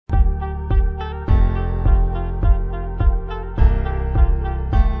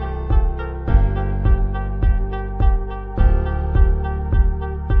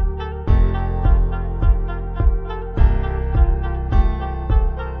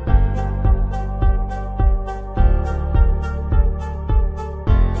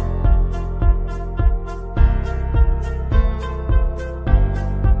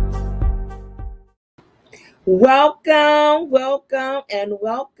Welcome, welcome, and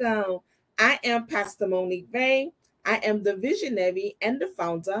welcome. I am Pastor Monique Ray. I am the visionary and the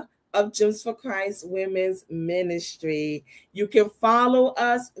founder of Gems for Christ Women's Ministry. You can follow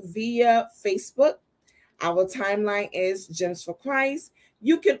us via Facebook. Our timeline is Gems for Christ.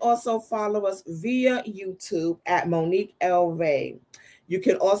 You can also follow us via YouTube at Monique L. Ray. You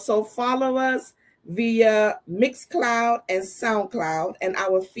can also follow us via Mixcloud and SoundCloud, and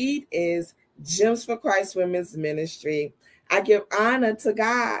our feed is Gems for Christ Women's Ministry. I give honor to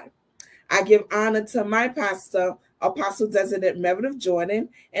God. I give honor to my pastor, Apostle Designate Meredith Jordan,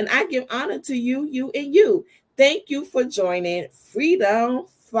 and I give honor to you, and you. Thank you for joining Freedom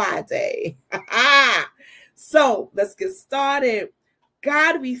Friday. So let's get started.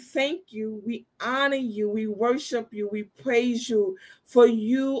 God, we thank you, we honor you, we worship you, we praise you, for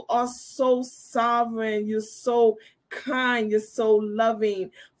you are so sovereign, you're so kind, you're so loving.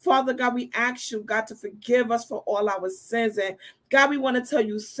 Father God, we ask you, God, to forgive us for all our sins. And God, we want to tell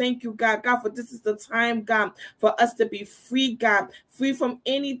you, thank you, God. God, for this is the time, God, for us to be free, God, free from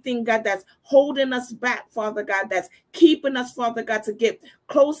anything, God, that's holding us back, Father God, that's keeping us, Father God, to get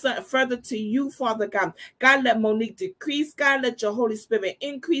closer and further to you, Father God. God, let Monique decrease, God, let your Holy Spirit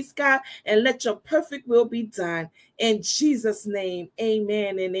increase, God, and let your perfect will be done. In Jesus' name,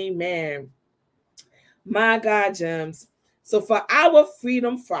 amen and amen. My God, Gems. So for our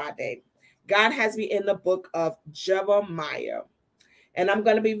Freedom Friday, God has me in the book of Jeremiah. And I'm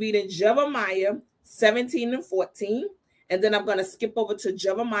going to be reading Jeremiah 17 and 14. And then I'm going to skip over to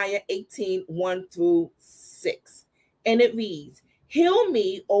Jeremiah 18, 1 through 6. And it reads, "Heal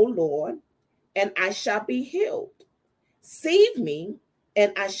me, O Lord, and I shall be healed. Save me,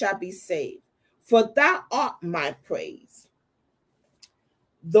 and I shall be saved. For thou art my praise."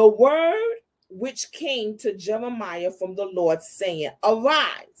 The word which came to Jeremiah from the Lord, saying,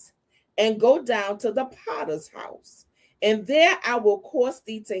 "Arise and go down to the potter's house, and there I will cause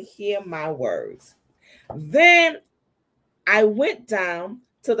thee to hear my words." Then I went down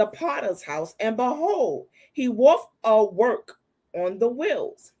to the potter's house, and behold, he wrought a work on the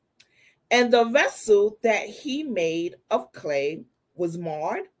wheels. And the vessel that he made of clay was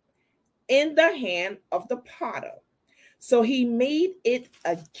marred in the hand of the potter. So he made it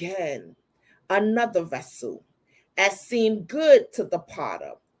again, another vessel, as seemed good to the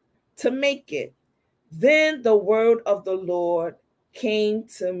potter, to make it. Then the word of the Lord came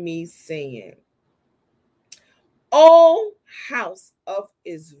to me, saying, "O house of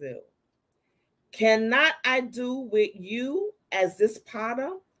Israel, cannot I do with you as this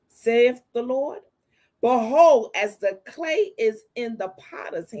potter, saith the Lord? Behold, as the clay is in the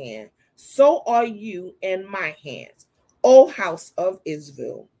potter's hand, so are you in my hands, O house of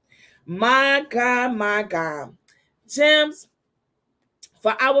Israel." My God, my God. Gems,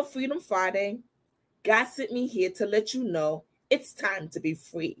 for our Freedom Friday, God sent me here to let you know it's time to be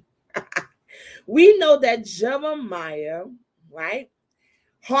free. We know that Jeremiah, right,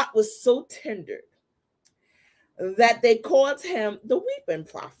 heart was so tender that they called him the weeping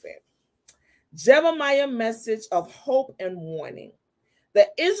prophet. Jeremiah's message of hope and warning. The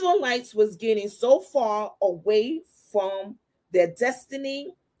Israelites was getting so far away from their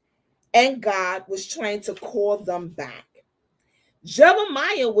destiny, and God was trying to call them back.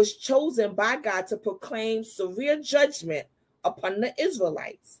 Jeremiah was chosen by God to proclaim severe judgment upon the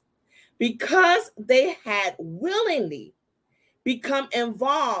Israelites because they had willingly become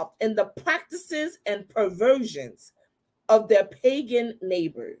involved in the practices and perversions of their pagan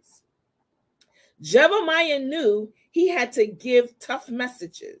neighbors. Jeremiah knew he had to give tough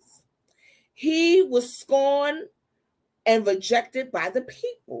messages. He was scorned and rejected by the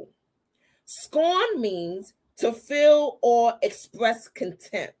people. Scorn means to feel or express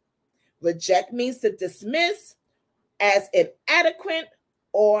contempt. Reject means to dismiss as inadequate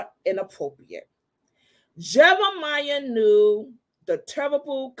or inappropriate. Jeremiah knew the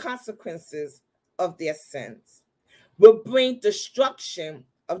terrible consequences of their sins would bring destruction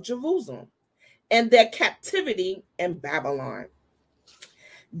of Jerusalem and their captivity in Babylon.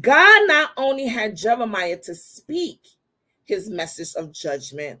 God not only had Jeremiah to speak his message of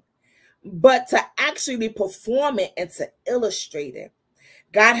judgment, but to actually perform it and to illustrate it.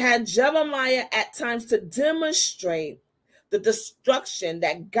 God had Jeremiah at times to demonstrate the destruction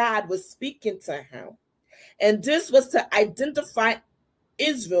that God was speaking to him. And this was to identify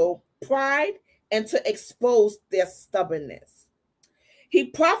Israel's pride and to expose their stubbornness. He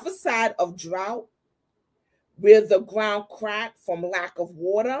prophesied of drought, where the ground cracked from lack of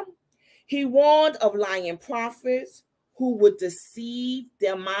water. He warned of lying prophets who would deceive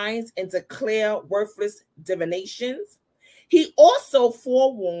their minds and declare worthless divinations. He also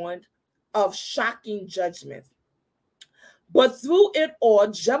forewarned of shocking judgments. But through it all,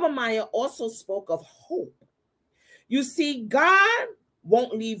 Jeremiah also spoke of hope. You see, God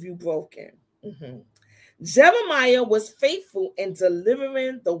won't leave you broken. Jeremiah was faithful in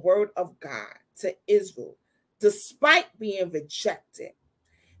delivering the word of God to Israel, despite being rejected.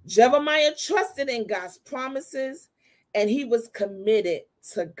 Jeremiah trusted in God's promises, and he was committed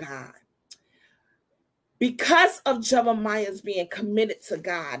to God. Because of Jeremiah's being committed to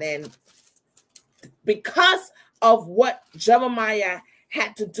God, and because of what Jeremiah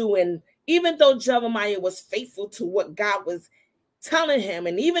had to do, and even though Jeremiah was faithful to what God was telling him,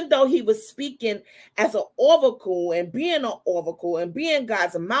 and even though he was speaking as an oracle and being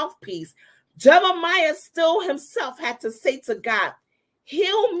God's mouthpiece, Jeremiah still himself had to say to God,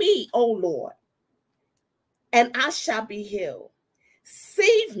 heal me, O Lord, and I shall be healed.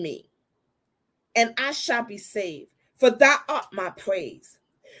 Save me, and I shall be saved, for thou art my praise.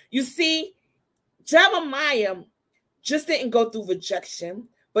 You see, Jeremiah just didn't go through rejection,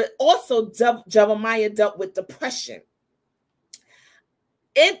 but also Jeremiah dealt with depression.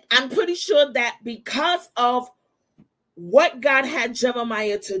 I'm pretty sure that because of what God had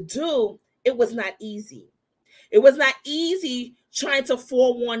Jeremiah to do, it was not easy. It was not easy trying to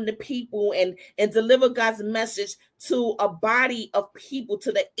forewarn the people and deliver God's message to a body of people,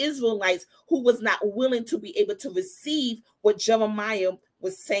 to the Israelites who was not willing to be able to receive what Jeremiah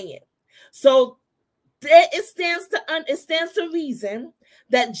was saying. So it stands to reason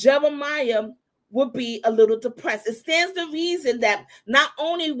that Jeremiah would be a little depressed. It stands to reason that not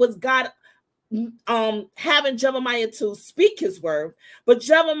only was God having Jeremiah to speak his word, but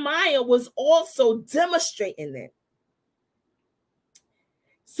Jeremiah was also demonstrating it.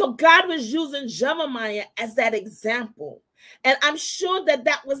 So God was using Jeremiah as that example. And I'm sure that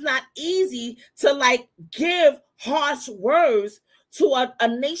that was not easy to give harsh words to a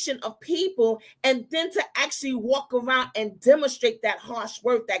nation of people, and then to actually walk around and demonstrate that harsh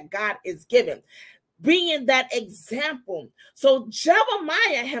word that God is giving, being that example. So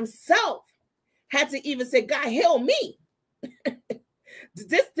Jeremiah himself had to even say, God, heal me.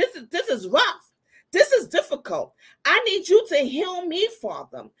 This is rough. This is difficult. I need you to heal me,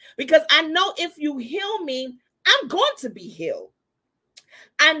 Father, because I know if you heal me, I'm going to be healed.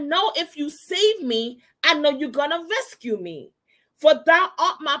 I know if you save me, I know you're going to rescue me. For thou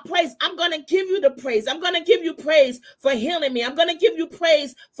art my praise. I'm going to give you the praise. I'm going to give you praise for healing me. I'm going to give you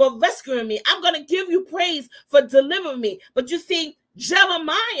praise for rescuing me. I'm going to give you praise for delivering me. But you see,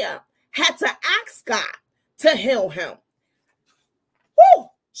 Jeremiah had to ask God to heal him. Woo!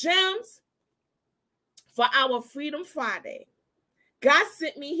 Gems, for our Freedom Friday, God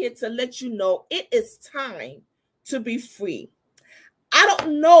sent me here to let you know it is time to be free. I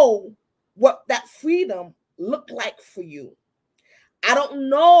don't know what that freedom looked like for you. I don't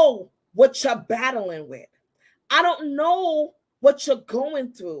know what you're battling with. I don't know what you're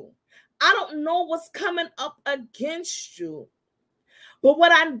going through. I don't know what's coming up against you. But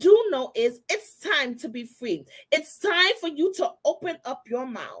what I do know is it's time to be free. It's time for you to open up your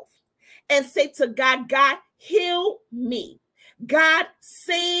mouth and say to God, God, heal me. God,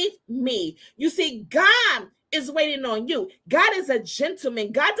 save me. You see, God is waiting on you. God is a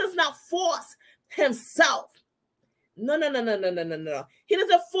gentleman. God does not force himself. No. He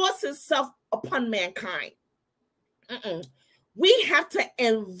doesn't force himself upon mankind. We have to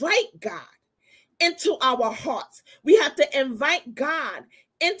invite God into our hearts. We have to invite God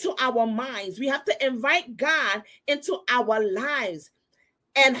into our minds. We have to invite God into our lives.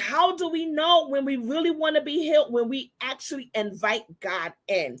 And how do we know when we really want to be healed? When we actually invite God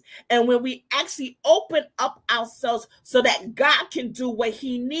in, and when we actually open up ourselves so that God can do what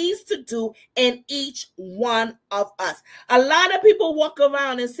he needs to do in each one of us. A lot of people walk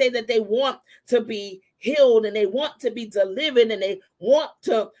around and say that they want to be healed and they want to be delivered and they want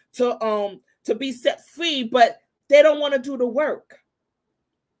to be set free, but they don't want to do the work.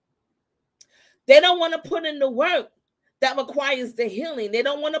 They don't want to put in the work that requires the healing. They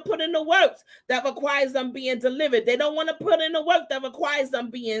don't want to put in the work that requires them being delivered. They don't want to put in the work that requires them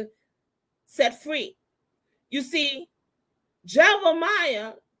being set free. You see,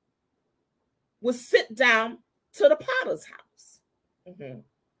 Jeremiah was sent down to the potter's house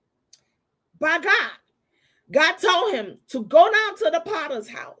by God. God told him to go down to the potter's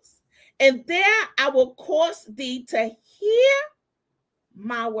house, and there I will cause thee to hear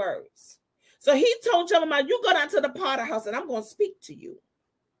my words. So he told Jeremiah, you go down to the potter house and I'm going to speak to you.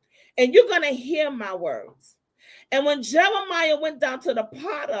 And you're going to hear my words. And when Jeremiah went down to the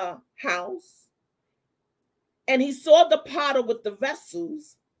potter house and he saw the potter with the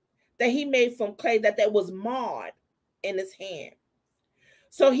vessels that he made from clay that was marred in his hand.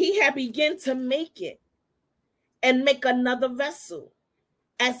 So he had begun to make it and make another vessel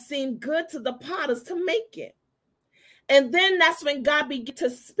as seemed good to the potters to make it. And then that's when God began to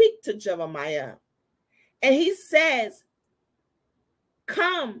speak to Jeremiah. And he says,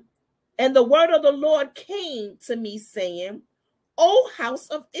 come. And the word of the Lord came to me saying, O house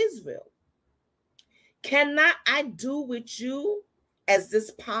of Israel, cannot I do with you as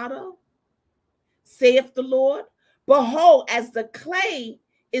this potter, saith the Lord? Behold, as the clay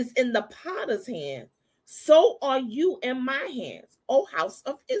is in the potter's hand, so are you in my hands, O house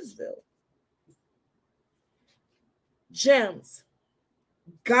of Israel. Gems,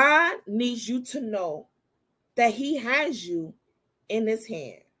 God needs you to know that he has you in his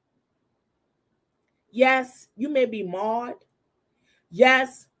hand. Yes, you may be marred.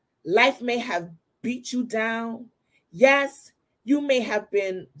 Yes, life may have beat you down. Yes, you may have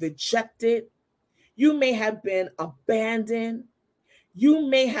been rejected. You may have been abandoned. You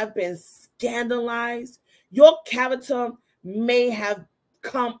may have been scandalized. Your character may have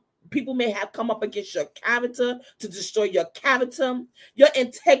people may have come up against your character to destroy your character. Your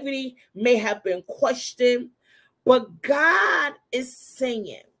integrity may have been questioned. But God is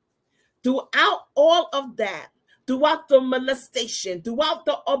saying, throughout all of that, throughout the molestation, throughout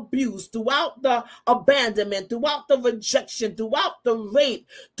the abuse, throughout the abandonment, throughout the rejection, throughout the rape,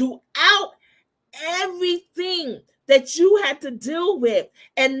 throughout everything that you had to deal with,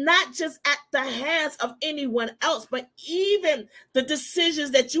 and not just at the hands of anyone else, but even the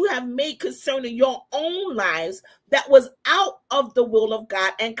decisions that you have made concerning your own lives that was out of the will of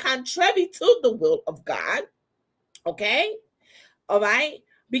God and contrary to the will of God. Okay? All right?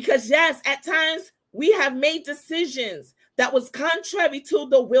 Because yes, at times we have made decisions that was contrary to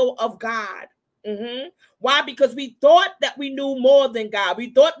the will of God. Why? Because we thought that we knew more than God.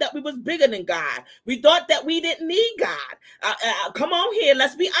 We thought that we was bigger than God. We thought that we didn't need God. Come on here,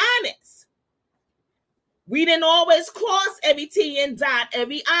 let's be honest. We didn't always cross every T and dot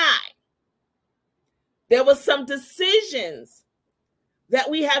every I. There were some decisions that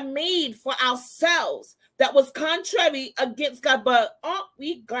we have made for ourselves that was contrary against God. But aren't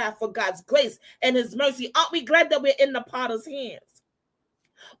we glad for God's grace and his mercy? Aren't we glad that we're in the potter's hands?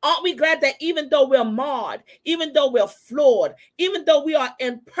 Aren't we glad that even though we're marred, even though we're flawed, even though we are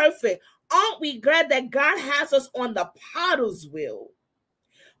imperfect, aren't we glad that God has us on the potter's wheel,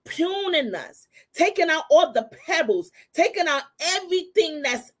 pruning us, taking out all the pebbles, taking out everything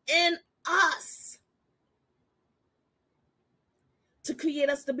that's in us to create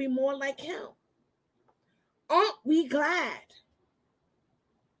us to be more like him? Aren't we glad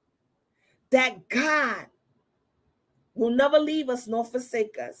that God will never leave us nor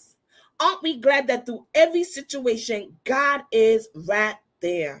forsake us? Aren't we glad that through every situation, God is right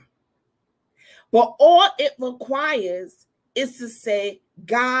there? But all it requires is to say,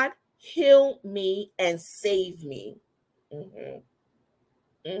 God, heal me and save me.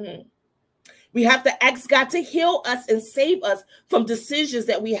 We have to ask God to heal us and save us from decisions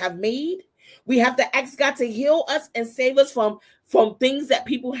that we have made. We have to ask God to heal us and save us from things that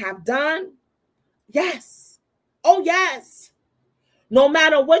people have done. Yes. Oh, yes. No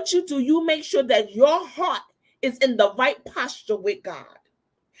matter what you do, you make sure that your heart is in the right posture with God.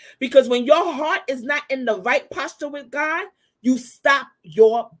 Because when your heart is not in the right posture with God, you stop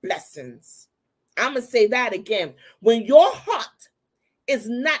your blessings. I'm going to say that again. When your heart is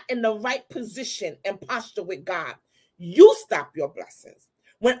not in the right position and posture with God, you stop your blessings.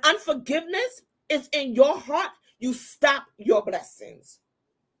 When unforgiveness is in your heart, you stop your blessings.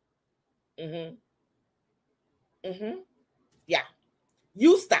 Yeah,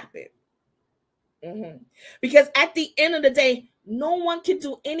 you stop it. Because at the end of the day, no one can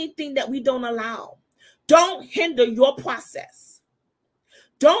do anything that we don't allow. Don't hinder your process.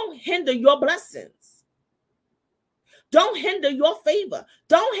 Don't hinder your blessings. Don't hinder your favor.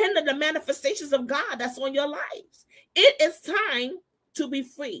 Don't hinder the manifestations of God that's on your lives. It is time to be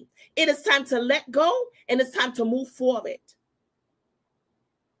free. It is time to let go, and it's time to move forward.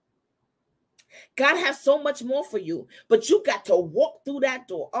 God has so much more for you, but you got to walk through that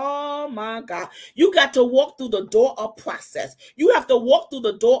door. Oh my God. You got to walk through the door of process. You have to walk through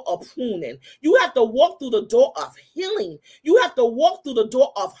the door of pruning. You have to walk through the door of healing. You have to walk through the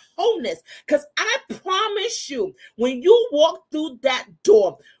door of wholeness. Because I promise you, when you walk through that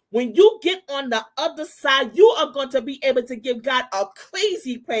door, when you get on the other side, you are going to be able to give God a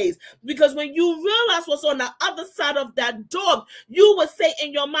crazy praise. Because when you realize what's on the other side of that door, you will say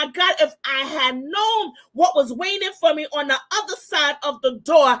in your mind, God, if I had known what was waiting for me on the other side of the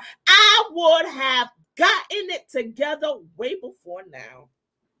door, I would have gotten it together way before now.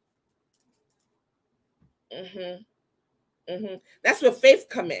 That's where faith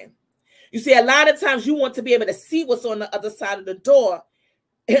come in. You see, a lot of times you want to be able to see what's on the other side of the door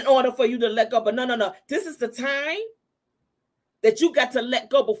in order for you to let go. But no. This is the time that you got to let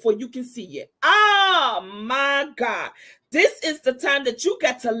go before you can see it. Oh, my God. This is the time that you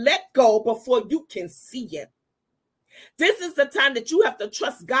got to let go before you can see it. This is the time that you have to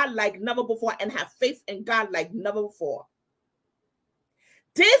trust God like never before and have faith in God like never before.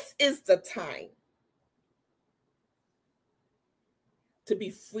 This is the time to be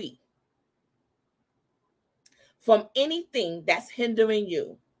free from anything that's hindering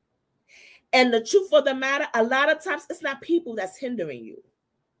you. And the truth of the matter, a lot of times it's not people that's hindering you.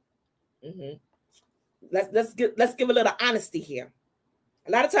 Let's give a little honesty here.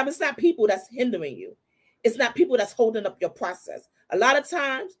 A lot of times it's not people that's hindering you. It's not people that's holding up your process. A lot of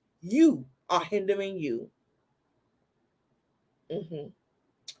times you are hindering you.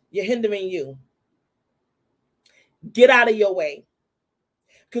 You're hindering you. Get out of your way.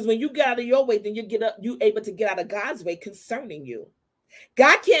 Because when you get out of your way, then you're able to get out of God's way concerning you.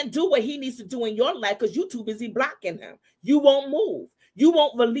 God can't do what he needs to do in your life because you're too busy blocking him. You won't move. You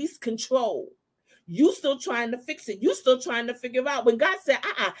won't release control. You still trying to fix it. You still trying to figure out. When God said,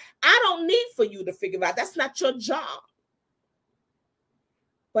 I don't need for you to figure out. That's not your job.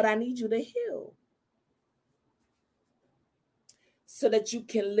 But I need you to heal so that you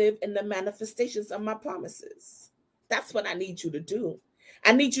can live in the manifestations of my promises. That's what I need you to do.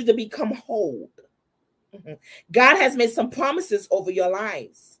 I need you to become whole. God has made some promises over your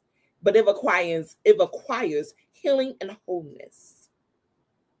lives, but it requires healing and wholeness.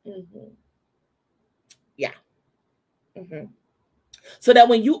 Yeah. So that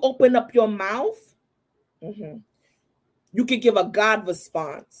when you open up your mouth, you can give a God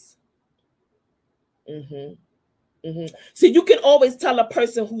response. So you can always tell a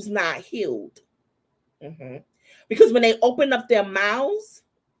person who's not healed. Because when they open up their mouths,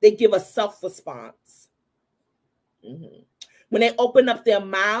 they give a self-response. When they open up their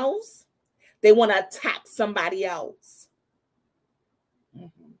mouths, they want to attack somebody else.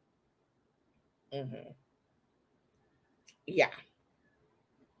 Yeah.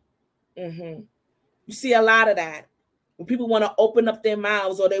 You see a lot of that. When people want to open up their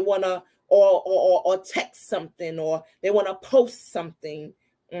mouths, or they want to or text something, or they want to post something,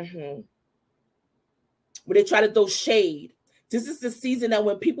 where they try to throw shade. This is the season that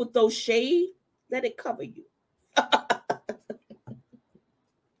when people throw shade, let it cover you.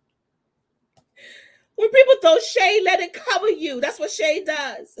 When people throw shade, let it cover you. That's what shade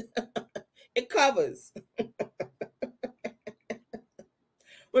does. It covers.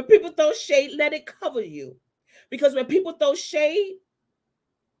 When people throw shade, let it cover you. Because when people throw shade,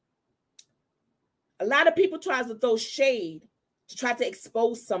 a lot of people try to throw shade to try to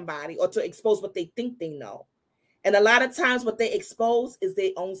expose somebody or to expose what they think they know. And a lot of times what they expose is their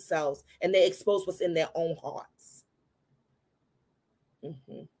own selves, and they expose what's in their own hearts.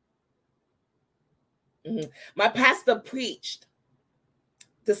 My pastor preached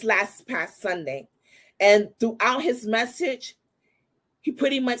this past Sunday, and throughout his message, he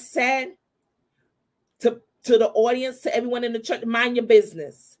pretty much said to the audience, to everyone in the church, mind your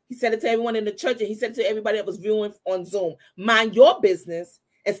business. He said it to everyone in the church, and he said it to everybody that was viewing on Zoom, mind your business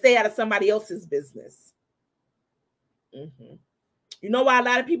and stay out of somebody else's business. You know why a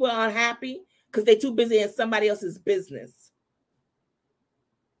lot of people are unhappy? Because they're too busy in somebody else's business.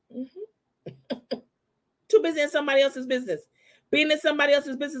 Too busy in somebody else's business. Being in somebody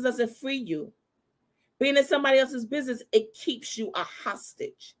else's business doesn't free you. Being in somebody else's business, it keeps you a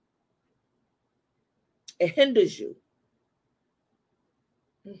hostage. It hinders you.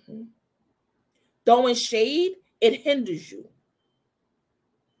 Throwing shade, it hinders you.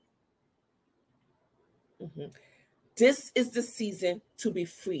 This is the season to be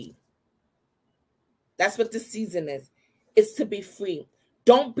free. That's what this season is. It's to be free.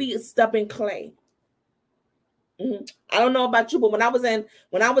 Don't be a stubborn clay. I don't know about you, but when I was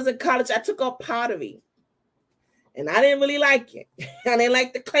in college, I took up pottery. And I didn't really like it. I didn't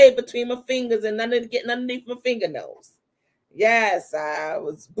like the clay between my fingers and none of it getting underneath my fingernails. Yes, I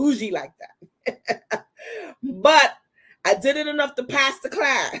was bougie like that. But I did it enough to pass the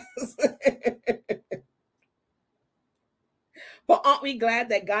class. But aren't we glad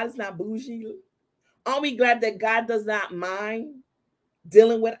that God is not bougie? Aren't we glad that God does not mind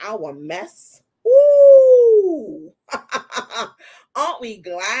dealing with our mess? Ooh. Aren't we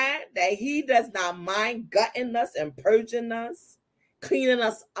glad that he does not mind gutting us and purging us, cleaning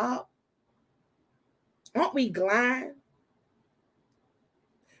us up? Aren't we glad?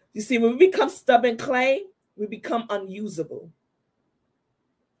 You see, when we become stubborn clay, we become unusable.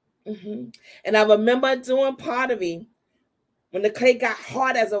 And I remember doing pottery. When the clay got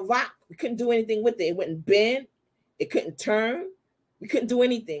hard as a rock, we couldn't do anything with it. It wouldn't bend. It couldn't turn. We couldn't do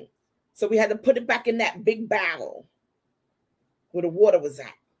anything. So we had to put it back in that big barrel where the water was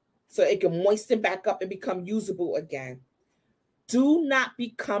at, so it can moisten back up and become usable again. Do not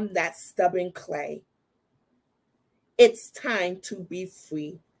become that stubborn clay. It's time to be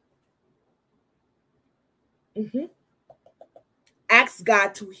free. Ask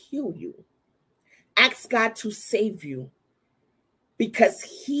God to heal you. Ask God to save you, because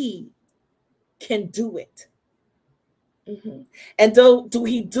he can do it. And do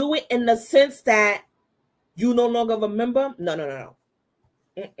he do it in the sense that you no longer remember? No.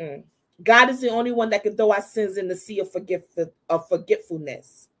 God is the only one that can throw our sins in the sea of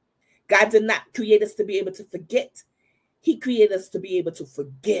forgetfulness. God did not create us to be able to forget. He created us to be able to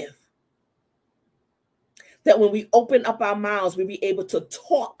forgive. That when we open up our mouths, we'll be able to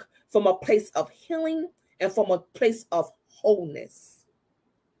talk from a place of healing and from a place of wholeness.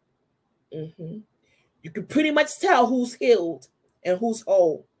 You can pretty much tell who's healed and who's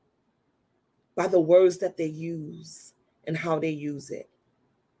whole by the words that they use and how they use it.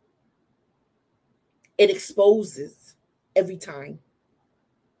 It exposes every time.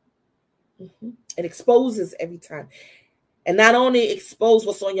 It exposes every time. And not only expose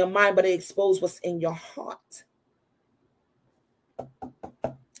what's on your mind, but it exposes what's in your heart.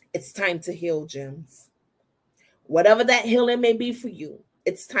 It's time to heal, gems. Whatever that healing may be for you,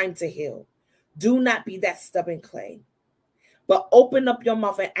 it's time to heal. Do not be that stubborn clay, but open up your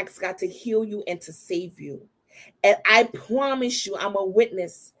mouth and ask God to heal you and to save you. And I promise you, I'm a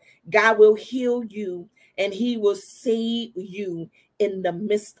witness. God will heal you and he will save you in the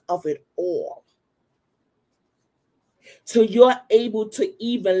midst of it all. So you're able to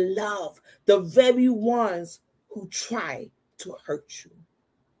even love the very ones who try to hurt you.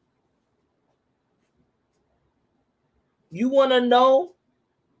 You want to know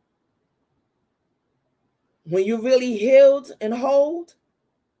when you're really healed and whole?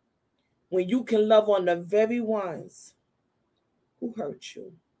 When you can love on the very ones who hurt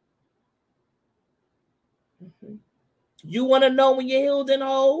you. You want to know when you're healed and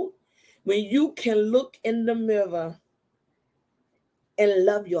whole? When you can look in the mirror and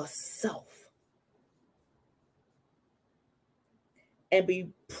love yourself and be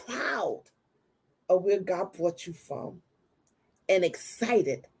proud of where God brought you from and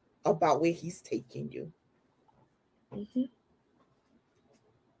excited about where he's taking you.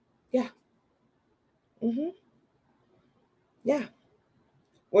 Yeah. Yeah.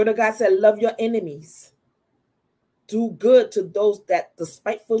 Word of God said, love your enemies. Do good to those that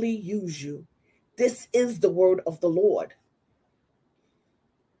despitefully use you. This is the word of the Lord.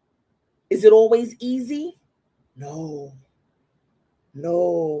 Is it always easy? No.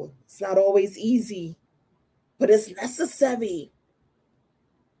 No, it's not always easy, but it's necessary.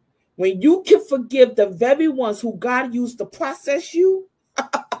 When you can forgive the very ones who God used to process you,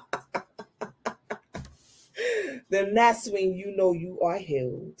 then that's when you know you are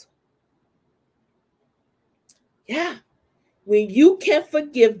healed. Yeah. When you can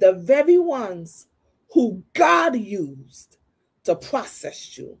forgive the very ones who God used to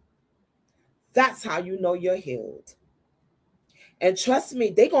process you, that's how you know you're healed. And trust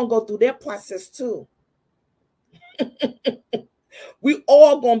me, they're going to go through their process too. We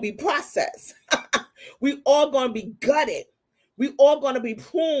all going to be processed. We all going to be gutted. We all going to be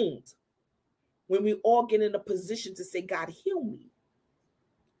pruned. When we all get in a position to say, God, heal me.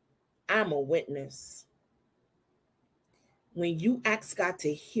 I'm a witness. When you ask God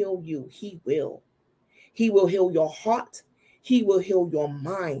to heal you, he will. He will heal your heart. He will heal your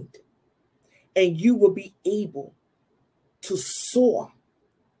mind. And you will be able to soar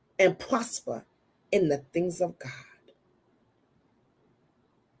and prosper in the things of God.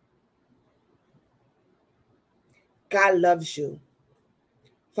 God loves you.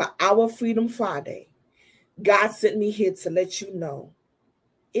 For our Freedom Friday, God sent me here to let you know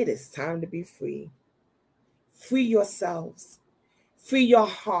it is time to be free. Free yourselves. Free your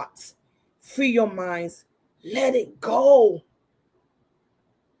hearts. Free your minds. Let it go.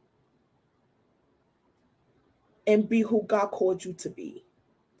 And be who God called you to be.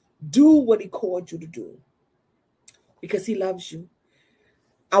 Do what he called you to do. Because he loves you.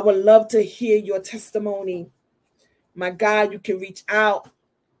 I would love to hear your testimony. My God, you can reach out.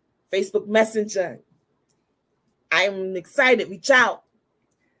 Facebook Messenger. I'm excited. Reach out.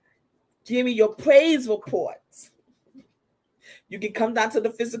 Give me your praise reports. You can come down to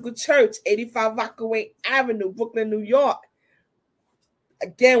the physical church, 85 Rockaway Avenue, Brooklyn, New York.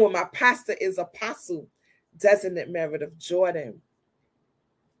 Again, where my pastor is Apostle Designate Meredith Jordan.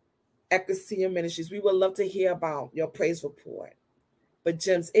 Ecclesia Ministries. We would love to hear about your praise report. But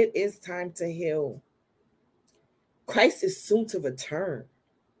Gems, it is time to heal. Christ is soon to return.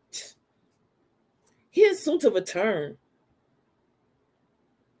 He is soon to return.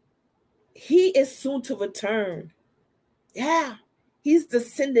 He is soon to return. Yeah, he's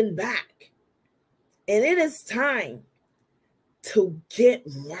descending back. And it is time to get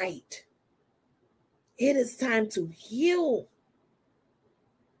right. It is time to heal.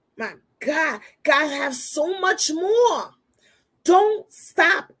 My God, God has so much more. Don't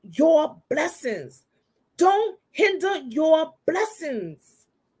stop your blessings. Don't hinder your blessings.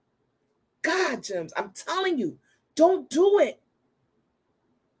 God, Gems, I'm telling you, don't do it.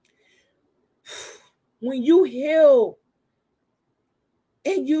 When you heal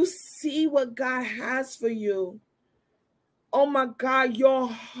and you see what God has for you, oh my God, your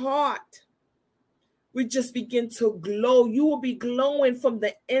heart will just begin to glow. You will be glowing from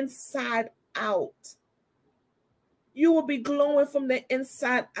the inside out. You will be glowing from the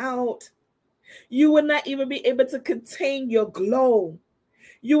inside out. You will not even be able to contain your glow.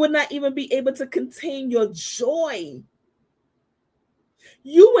 You will not even be able to contain your joy.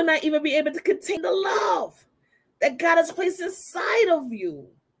 You will not even be able to contain the love that God has placed inside of you.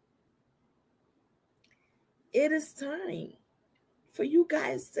 It is time for you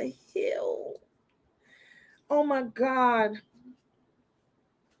guys to heal. Oh my God.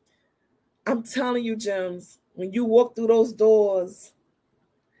 I'm telling you, Gems, when you walk through those doors,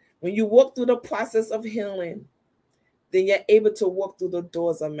 when you walk through the process of healing, then you're able to walk through the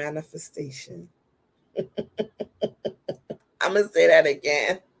doors of manifestation. I'm going to say that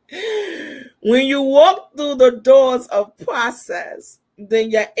again. When you walk through the doors of process, then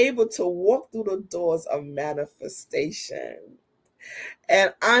you're able to walk through the doors of manifestation.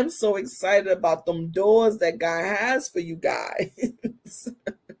 And I'm so excited about them doors that God has for you guys.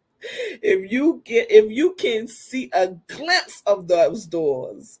 If you can see a glimpse of those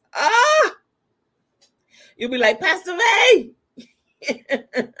doors, you'll be like, Pastor Ray.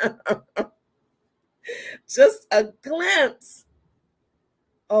 Just a glimpse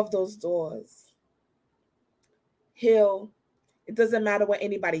of those doors. Heal. It doesn't matter what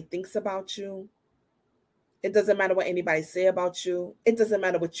anybody thinks about you. It doesn't matter what anybody say about you. It doesn't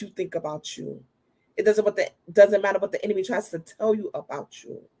matter what you think about you. It doesn't matter what the enemy tries to tell you about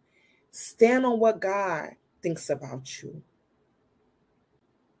you. Stand on what God thinks about you.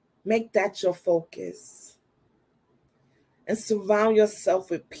 Make that your focus. And surround yourself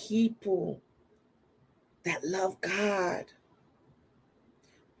with people that love God.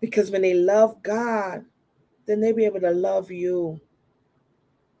 Because when they love God, then they'll be able to love you.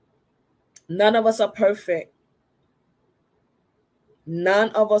 None of us are perfect. None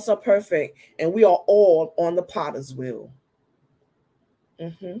of us are perfect. And we are all on the potter's wheel.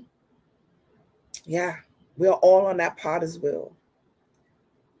 Yeah, we are all on that potter's wheel.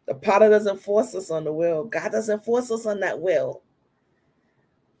 The potter doesn't force us on the wheel. God doesn't force us on that wheel.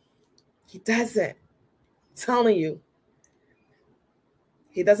 He doesn't. I'm telling you.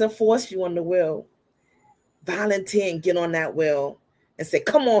 He doesn't force you on the wheel. Volunteer and get on that wheel and say,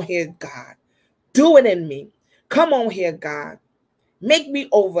 come on here, God. Do it in me. Come on here, God. Make me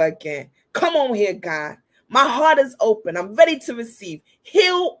over again. Come on here, God. My heart is open. I'm ready to receive.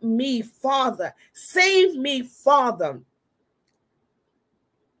 Heal me, Father. Save me, Father.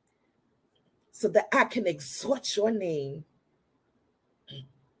 So that I can exalt your name.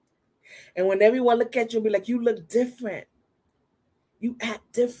 And when everyone look at you and be like, you look different. You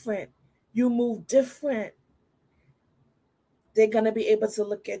act different. You move different. They're going to be able to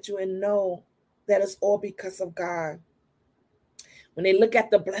look at you and know that it's all because of God. When they look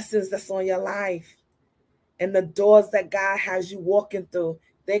at the blessings that's on your life and the doors that God has you walking through,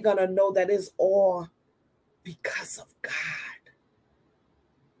 they're going to know that it's all because of God.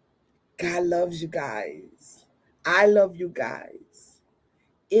 God loves you guys. I love you guys.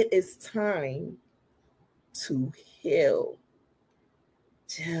 It is time to heal.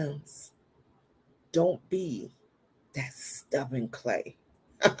 Gems, don't be that stubborn clay.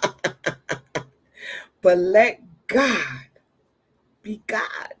 But let God be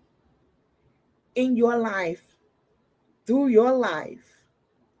God in your life, through your life.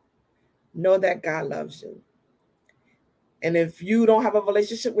 Know that God loves you. And if you don't have a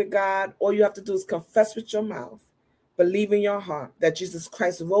relationship with God, all you have to do is confess with your mouth, believe in your heart that Jesus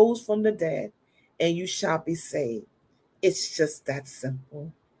Christ rose from the dead, and you shall be saved. It's just that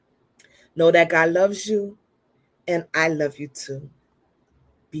simple. Know that God loves you, and I love you too.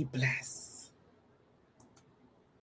 Be blessed.